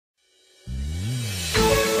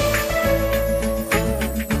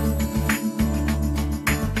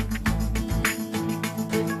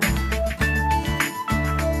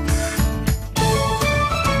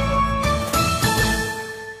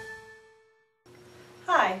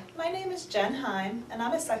Hi, my name is Jen Heim, and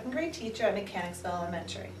I'm a second grade teacher at Mechanicsville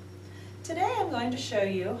Elementary. Today I'm going to show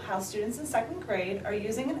you how students in second grade are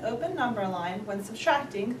using an open number line when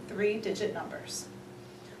subtracting three-digit numbers.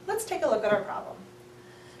 Let's take a look at our problem.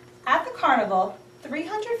 At the carnival,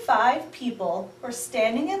 305 people were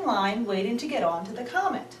standing in line waiting to get on to the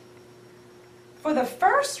Comet. For the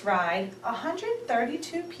first ride,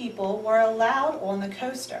 132 people were allowed on the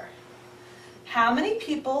coaster. How many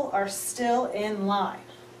people are still in line?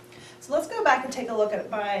 So let's go back and take a look at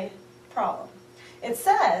my problem. It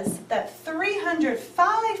says that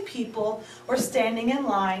 305 people were standing in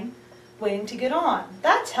line waiting to get on.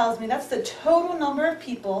 That tells me that's the total number of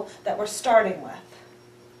people that we're starting with.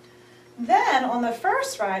 Then on the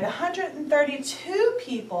first ride, 132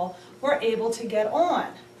 people were able to get on.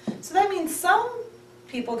 So that means some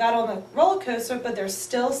people got on the roller coaster, but there's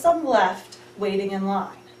still some left waiting in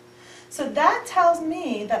line. So that tells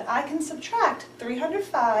me that I can subtract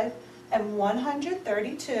 305 and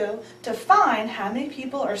 132 to find how many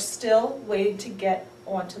people are still waiting to get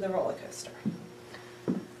onto the roller coaster.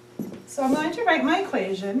 So I'm going to write my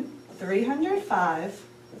equation, 305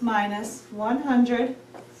 minus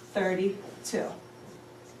 132.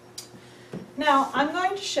 Now I'm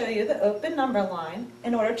going to show you the open number line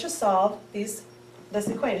in order to solve this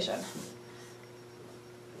equation.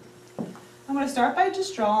 I'm going to start by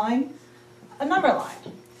just drawing a number line.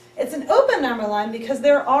 It's an open number line because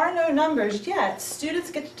there are no numbers yet.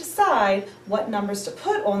 Students get to decide what numbers to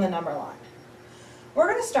put on the number line. We're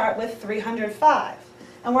going to start with 305.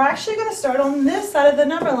 And we're actually going to start on this side of the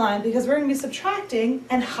number line because we're going to be subtracting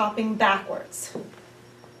and hopping backwards.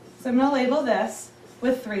 So I'm going to label this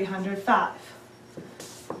with 305.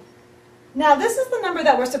 Now this is the number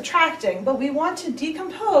that we're subtracting, but we want to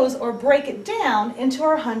decompose or break it down into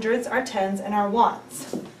our hundreds, our tens, and our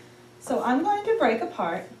ones. So I'm going to break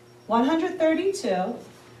apart 132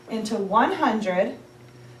 into 100.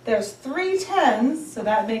 There's 3 tens, so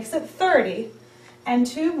that makes it 30, and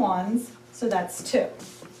 2 ones, so that's 2.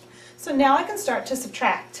 So now I can start to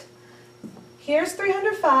subtract. Here's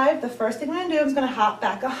 305. The first thing I'm going to do is going to hop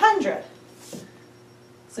back 100.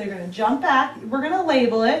 So you're going to jump back. We're going to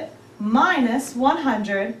label it minus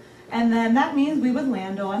 100, and then that means we would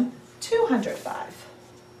land on 205.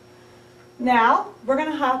 Now we're going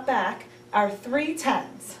to hop back our 3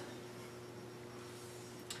 tens.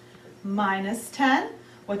 Minus 10,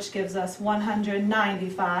 which gives us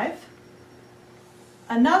 195.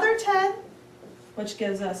 Another 10, which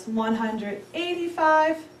gives us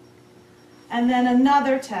 185. And then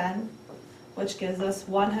another 10, which gives us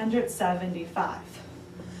 175.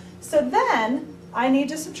 So then I need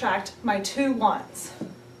to subtract my 2 ones.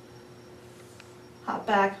 Hop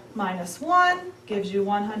back, minus 1 gives you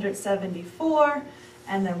 174,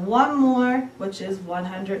 and then one more, which is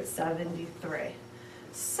 173.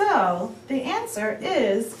 So the answer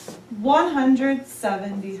is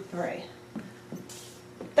 173.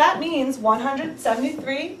 That means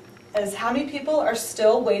 173 is how many people are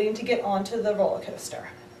still waiting to get onto the roller coaster.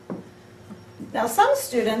 Now some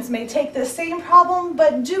students may take this same problem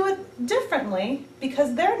but do it differently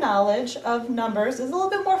because their knowledge of numbers is a little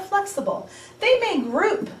bit more flexible. They may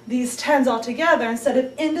group these tens all together instead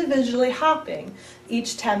of individually hopping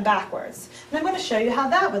each 10 backwards. And I'm going to show you how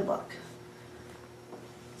that would look.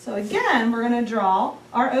 So again, we're going to draw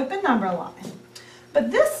our open number line.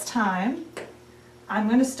 But this time, I'm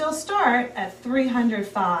going to still start at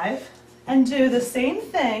 305 and do the same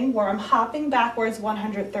thing where I'm hopping backwards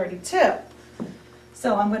 132.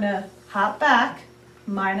 So I'm going to hop back,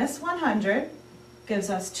 minus 100 gives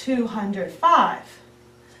us 205.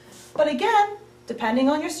 But again, depending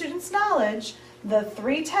on your student's knowledge, the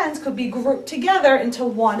 3 tens could be grouped together into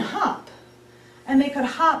one hop. And they could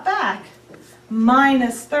hop back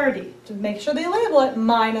minus 30. To make sure they label it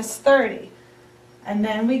minus 30. And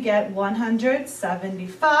then we get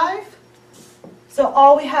 175. So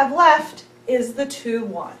all we have left is the 2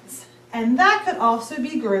 ones. And that could also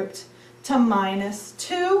be grouped to minus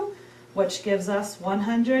 2, which gives us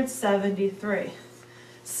 173.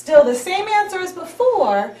 Still the same answer as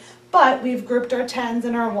before, but we've grouped our tens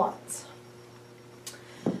and our ones.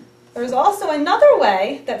 There's also another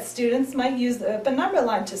way that students might use the open number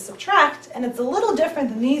line to subtract, and it's a little different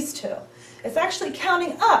than these two. It's actually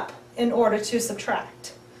counting up in order to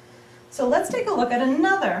subtract. So let's take a look at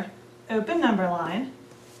another open number line.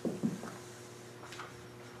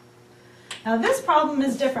 Now this problem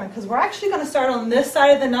is different because we're actually going to start on this side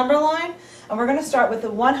of the number line, and we're going to start with the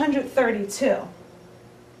 132.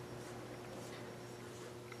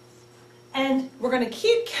 And we're going to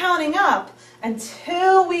keep counting up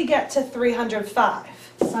until we get to 305.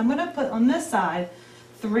 So I'm going to put on this side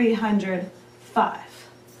 305. 5.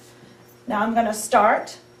 Now I'm going to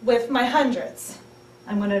start with my hundreds.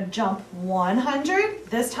 I'm going to jump 100.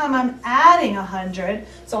 This time I'm adding 100,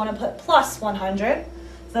 so I want to put plus 100.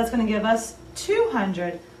 So that's going to give us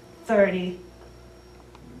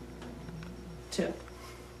 232.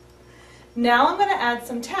 Now I'm going to add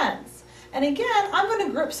some tens. And again, I'm going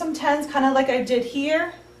to group some tens kind of like I did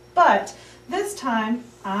here, but this time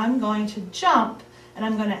I'm going to jump and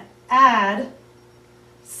I'm going to add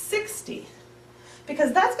 60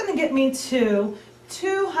 because that's going to get me to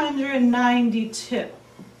 292.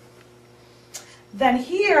 Then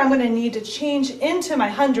here I'm going to need to change into my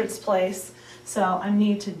hundreds place, so I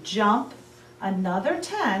need to jump another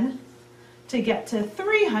 10 to get to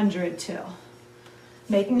 302,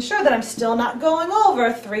 making sure that I'm still not going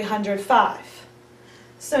over 305.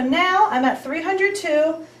 So now I'm at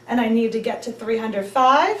 302 and I need to get to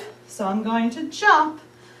 305, so I'm going to jump.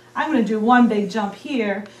 I'm going to do one big jump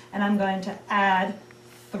here and I'm going to add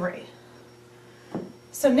 3.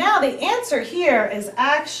 So now the answer here is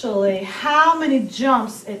actually how many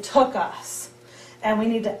jumps it took us. And we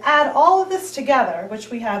need to add all of this together,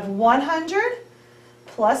 which we have 100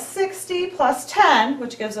 plus 60 plus 10,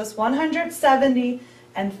 which gives us 170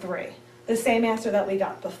 and 3. The same answer that we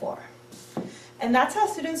got before. And that's how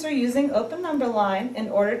students are using open number line in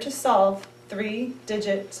order to solve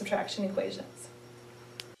 3-digit subtraction equations.